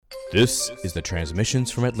This is the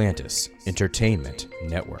Transmissions from Atlantis Entertainment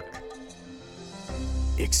Network.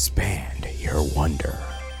 Expand your wonder.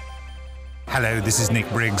 Hello, this is Nick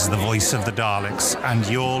Briggs, the voice of the Daleks, and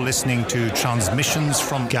you're listening to Transmissions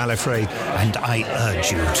from Gallifrey, and I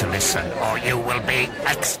urge you to listen, or you will be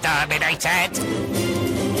exterminated!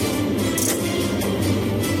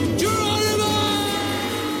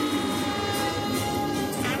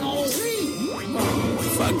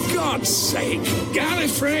 For God's sake,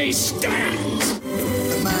 Gallifrey stands!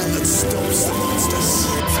 The man that stops the monsters.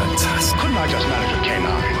 Fantastic. Couldn't I just manage a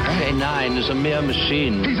K9? K9 is a mere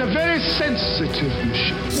machine. He's a very sensitive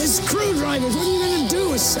machine. There's screwdrivers. What are you going to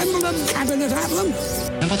do? Assemble a cabinet at them?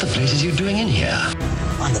 What about the places you're doing in here?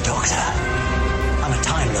 I'm the Doctor. I'm a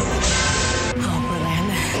Time Lord. Oh,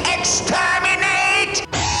 Bren. Exterminate!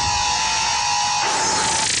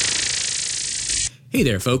 Hey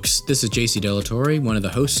there, folks. This is JC Delatorre, one of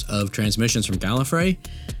the hosts of Transmissions from Gallifrey.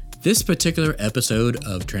 This particular episode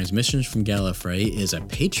of Transmissions from Gallifrey is a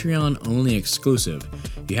Patreon-only exclusive.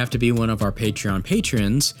 You have to be one of our Patreon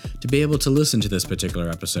patrons to be able to listen to this particular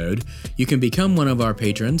episode. You can become one of our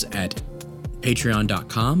patrons at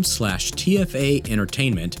patreon.com/TFA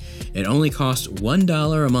Entertainment. It only costs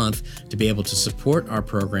 $1 a month to be able to support our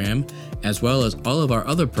program, as well as all of our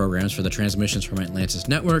other programs for the Transmissions from Atlantis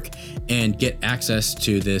Network, and get access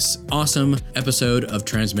to this awesome episode of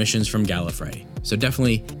Transmissions from Gallifrey. So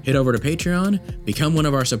definitely head over to Patreon, become one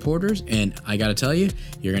of our supporters, and I gotta tell you,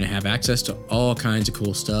 you're gonna have access to all kinds of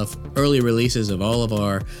cool stuff, early releases of all of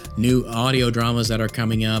our new audio dramas that are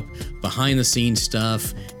coming up, behind the scenes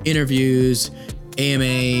stuff, interviews,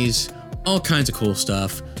 AMAs, all kinds of cool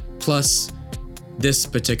stuff, plus this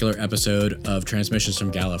particular episode of Transmissions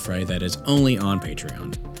from Gallifrey that is only on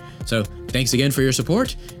Patreon. So thanks again for your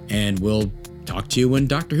support, and we'll talk to you when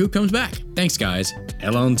Doctor Who comes back. Thanks guys,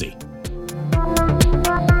 LNZ.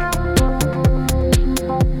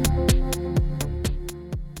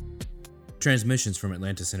 Transmissions from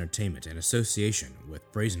Atlantis Entertainment in association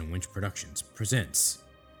with Brazen Winch Productions presents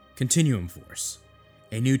Continuum Force,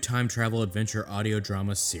 a new time travel adventure audio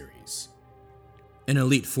drama series. An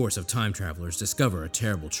elite force of time travelers discover a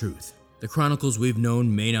terrible truth. The chronicles we've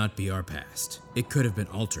known may not be our past. It could have been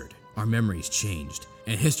altered, our memories changed,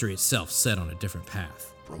 and history itself set on a different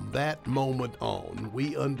path. From that moment on,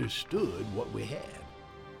 we understood what we had.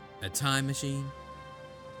 A time machine?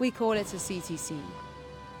 We call it a CTC.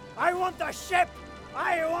 I want the ship!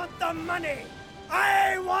 I want the money!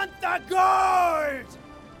 I want the gold!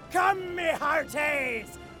 Come, me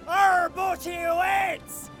hearties! Our booty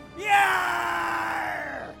waits!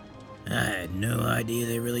 Yeah! I had no idea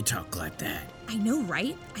they really talk like that. I know,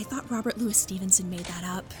 right? I thought Robert Louis Stevenson made that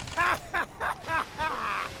up.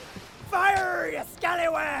 Fire, you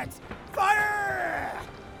scallywags! Fire!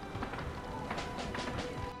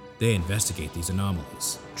 They investigate these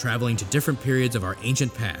anomalies, traveling to different periods of our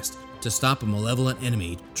ancient past to stop a malevolent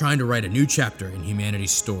enemy trying to write a new chapter in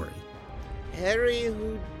humanity's story. Harry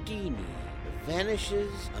Houdini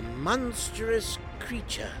vanishes a monstrous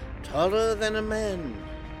creature taller than a man.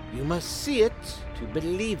 You must see it to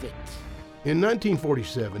believe it. In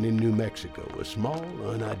 1947, in New Mexico, a small,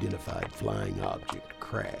 unidentified flying object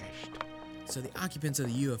crashed. So the occupants of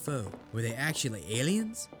the UFO, were they actually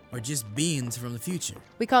aliens? Or just beings from the future?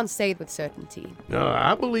 We can't say it with certainty. No,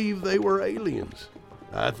 I believe they were aliens.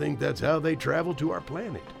 I think that's how they traveled to our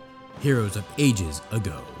planet. Heroes of ages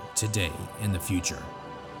ago, today, and the future.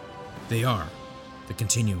 They are the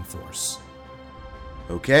Continuum Force.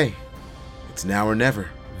 Okay, it's now or never.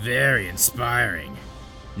 Very inspiring.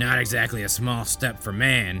 Not exactly a small step for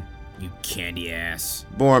man, you candy ass.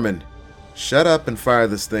 Borman, shut up and fire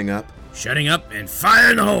this thing up. Shutting up and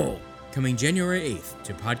fire in the hole! Coming January 8th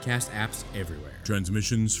to podcast apps everywhere.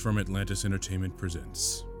 Transmissions from Atlantis Entertainment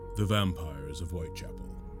presents The Vampires of Whitechapel.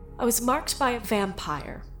 I was marked by a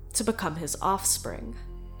vampire to become his offspring,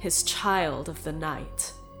 his child of the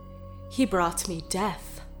night. He brought me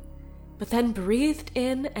death, but then breathed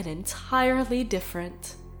in an entirely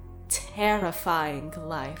different, terrifying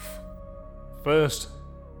life. First,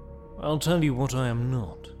 I'll tell you what I am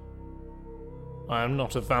not. I am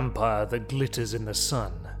not a vampire that glitters in the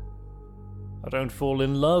sun. I don't fall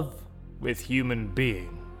in love with human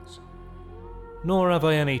beings, nor have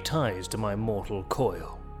I any ties to my mortal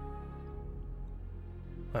coil.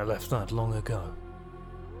 I left that long ago.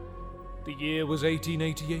 The year was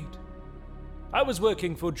 1888. I was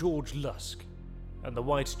working for George Lusk and the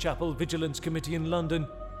Whitechapel Vigilance Committee in London.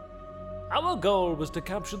 Our goal was to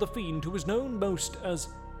capture the fiend who was known most as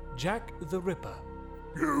Jack the Ripper.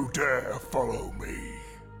 You dare follow me?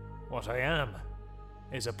 What I am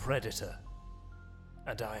is a predator,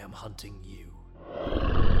 and I am hunting you.